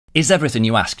Is everything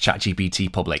you ask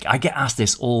ChatGPT public? I get asked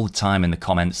this all the time in the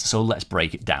comments, so let's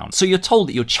break it down. So you're told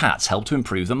that your chats help to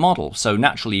improve the model, so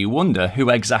naturally you wonder who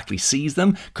exactly sees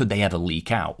them. Could they ever leak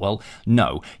out? Well,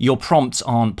 no. Your prompts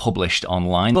aren't published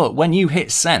online, but when you hit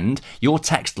send, your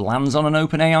text lands on an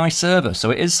OpenAI server, so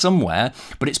it is somewhere,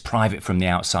 but it's private from the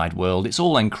outside world. It's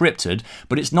all encrypted,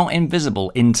 but it's not invisible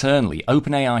internally.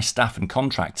 OpenAI staff and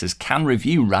contractors can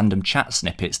review random chat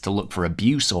snippets to look for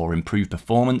abuse or improve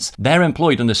performance. They're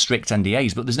employed under strict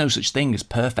NDAs, but there's no such thing as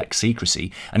perfect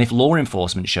secrecy, and if law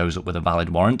enforcement shows up with a valid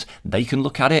warrant, they can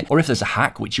look at it. Or if there's a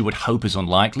hack, which you would hope is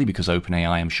unlikely because OpenAI,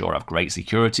 I'm sure, have great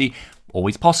security,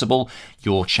 always possible,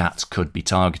 your chats could be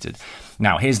targeted.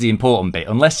 Now, here's the important bit.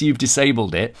 Unless you've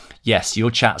disabled it, yes,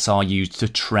 your chats are used to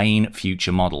train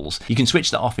future models. You can switch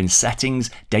that off in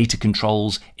settings, data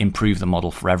controls, improve the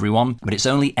model for everyone, but it's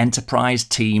only enterprise,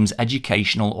 teams,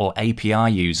 educational, or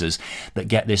API users that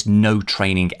get this no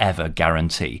training ever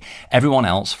guarantee. Everyone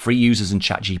else, free users and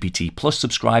ChatGPT Plus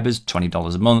subscribers,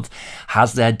 $20 a month,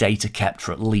 has their data kept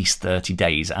for at least 30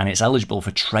 days, and it's eligible for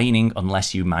training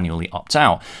unless you manually opt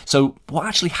out. So what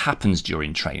actually happens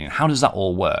during training? How does that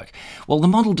all work? Well, the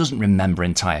model doesn't remember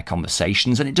entire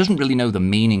conversations and it doesn't really know the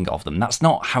meaning of them. That's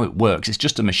not how it works. It's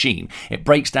just a machine. It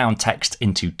breaks down text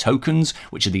into tokens,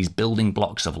 which are these building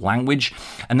blocks of language,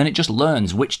 and then it just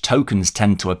learns which tokens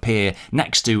tend to appear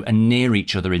next to and near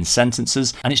each other in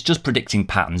sentences, and it's just predicting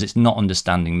patterns. It's not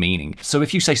understanding meaning. So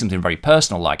if you say something very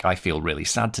personal like, I feel really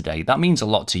sad today, that means a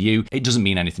lot to you. It doesn't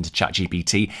mean anything to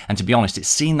ChatGPT, and to be honest, it's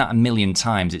seen that a million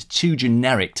times. It's too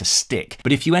generic to stick.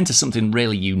 But if you enter something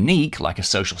really unique, like a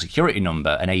social security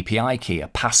number, an API key, a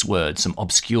password, some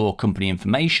obscure company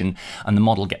information, and the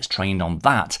model gets trained on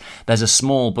that, there's a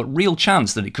small but real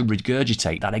chance that it could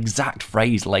regurgitate that exact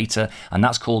phrase later, and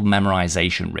that's called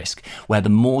memorization risk, where the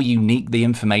more unique the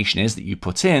information is that you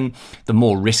put in, the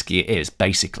more risky it is,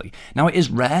 basically. Now, it is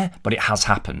rare, but it has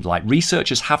happened. Like,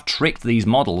 researchers have tricked these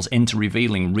models into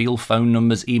revealing real phone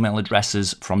numbers, email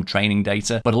addresses from training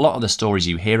data, but a lot of the stories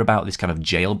you hear about this kind of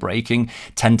jailbreaking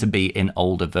tend to be in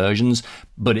older versions,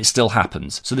 but it still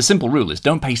happens. So the simple rule is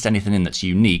don't paste anything in that's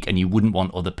unique and you wouldn't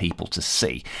want other people to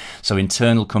see. So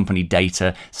internal company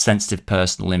data, sensitive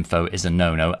personal info is a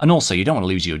no-no, and also you don't want to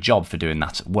lose your job for doing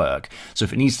that at work. So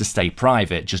if it needs to stay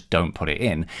private, just don't put it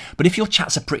in. But if your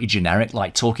chats are pretty generic,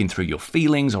 like talking through your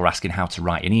feelings or asking how to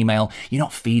write an email, you're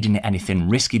not feeding it anything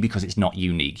risky because it's not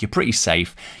unique. You're pretty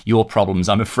safe. Your problems,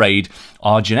 I'm afraid,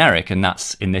 are generic, and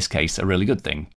that's, in this case, a really good thing.